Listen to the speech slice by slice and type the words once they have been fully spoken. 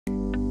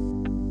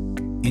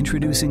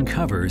Introducing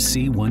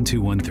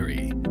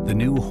COVR-C1213, the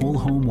new whole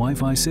home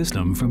Wi-Fi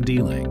system from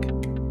D-Link.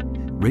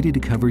 Ready to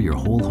cover your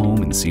whole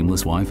home in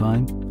seamless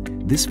Wi-Fi?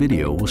 This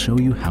video will show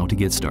you how to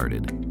get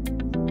started.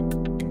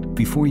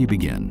 Before you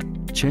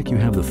begin, check you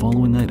have the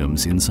following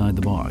items inside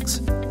the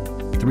box: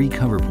 3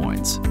 cover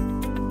points,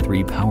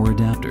 3 power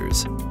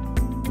adapters,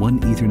 1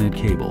 Ethernet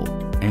cable,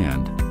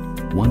 and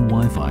 1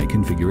 Wi-Fi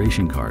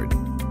configuration card.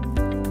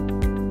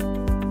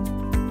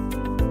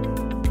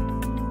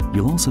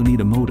 You'll also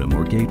need a modem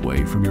or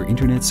gateway from your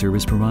internet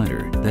service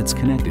provider that's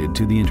connected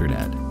to the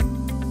internet.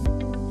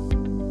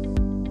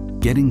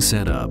 Getting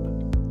set up.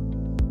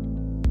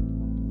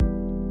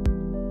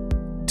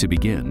 To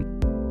begin,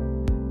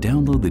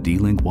 download the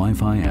D-Link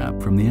Wi-Fi app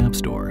from the App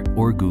Store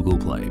or Google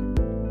Play.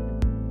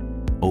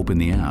 Open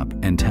the app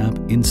and tap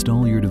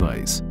Install your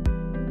device.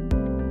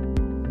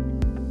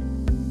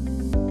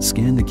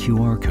 Scan the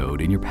QR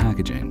code in your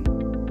packaging.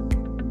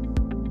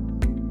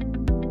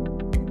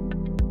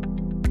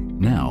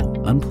 Now,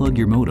 unplug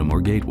your modem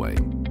or gateway.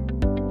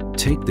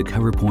 Take the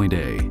cover point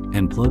A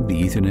and plug the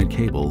Ethernet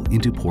cable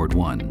into port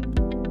 1.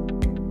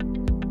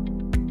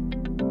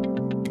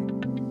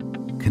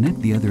 Connect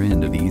the other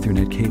end of the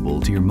Ethernet cable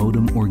to your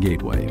modem or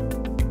gateway.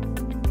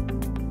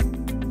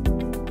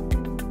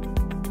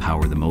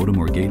 Power the modem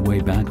or gateway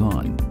back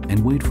on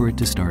and wait for it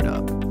to start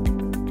up.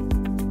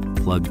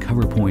 Plug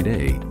cover point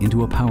A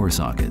into a power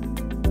socket.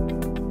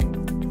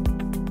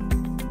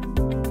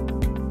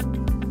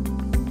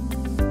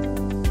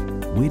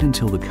 Wait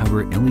until the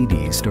cover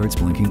LED starts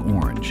blinking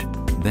orange,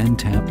 then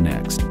tap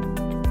Next.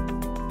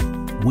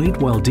 Wait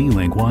while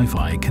D-Link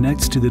Wi-Fi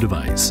connects to the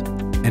device,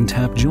 and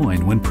tap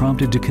Join when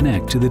prompted to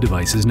connect to the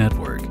device's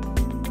network.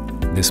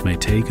 This may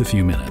take a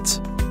few minutes.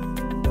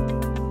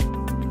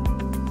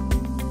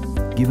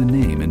 Give a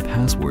name and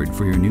password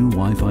for your new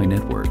Wi-Fi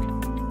network.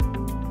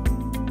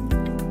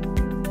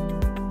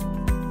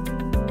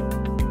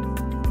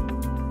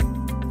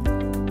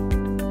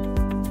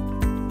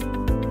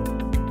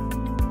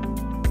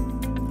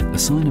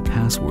 Assign a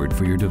password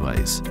for your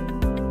device.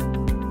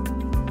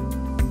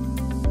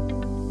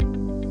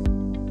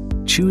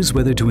 Choose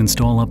whether to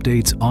install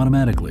updates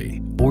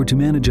automatically or to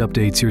manage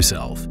updates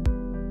yourself.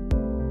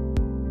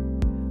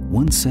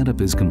 Once setup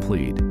is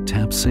complete,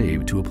 tap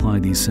Save to apply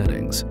these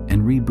settings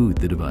and reboot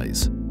the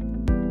device.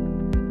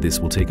 This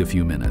will take a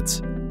few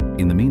minutes.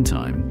 In the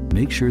meantime,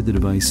 make sure the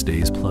device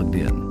stays plugged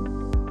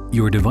in.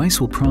 Your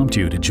device will prompt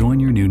you to join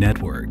your new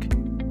network.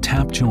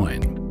 Tap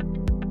Join.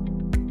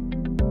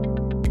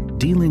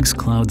 D-Link's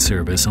cloud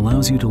service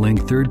allows you to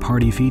link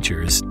third-party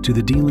features to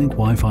the D-Link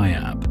Wi-Fi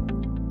app.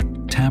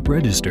 Tap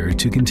Register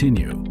to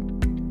continue.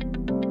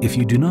 If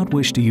you do not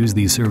wish to use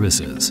these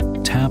services,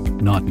 tap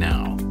Not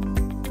Now.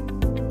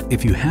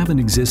 If you have an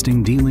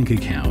existing D-Link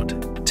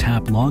account,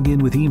 tap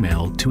Login with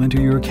email to enter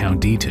your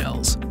account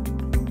details.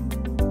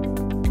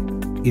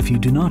 If you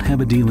do not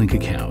have a D-Link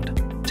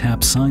account,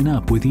 tap Sign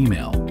Up with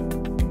email.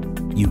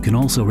 You can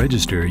also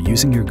register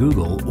using your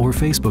Google or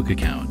Facebook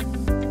account.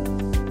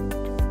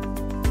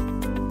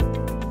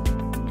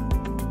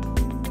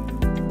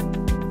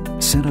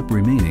 Set up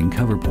remaining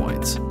cover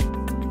points.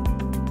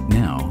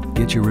 Now,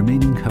 get your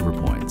remaining cover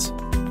points.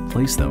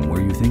 Place them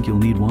where you think you'll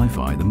need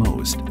Wi-Fi the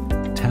most.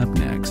 Tap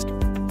Next.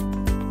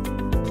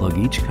 Plug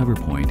each cover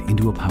point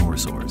into a power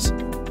source.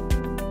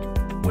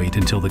 Wait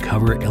until the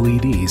cover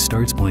LED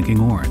starts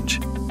blinking orange.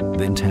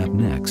 Then tap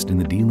Next in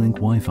the D-Link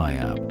Wi-Fi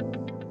app.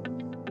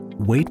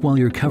 Wait while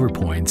your cover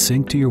points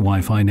sync to your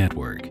Wi-Fi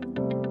network.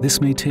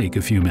 This may take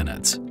a few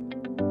minutes.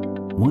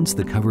 Once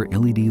the cover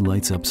LED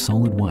lights up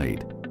solid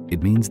white,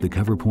 it means the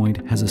cover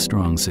point has a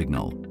strong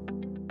signal.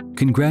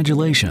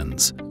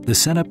 Congratulations! The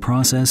setup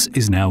process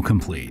is now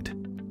complete.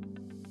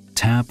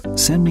 Tap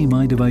Send me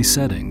my device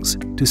settings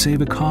to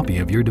save a copy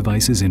of your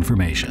device's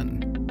information.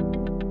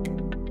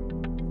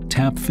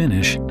 Tap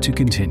Finish to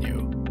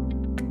continue.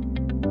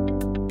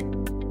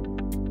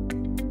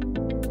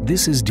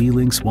 This is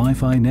D-Link's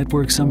Wi-Fi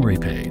network summary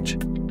page.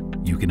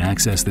 You can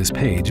access this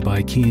page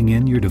by keying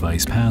in your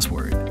device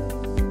password.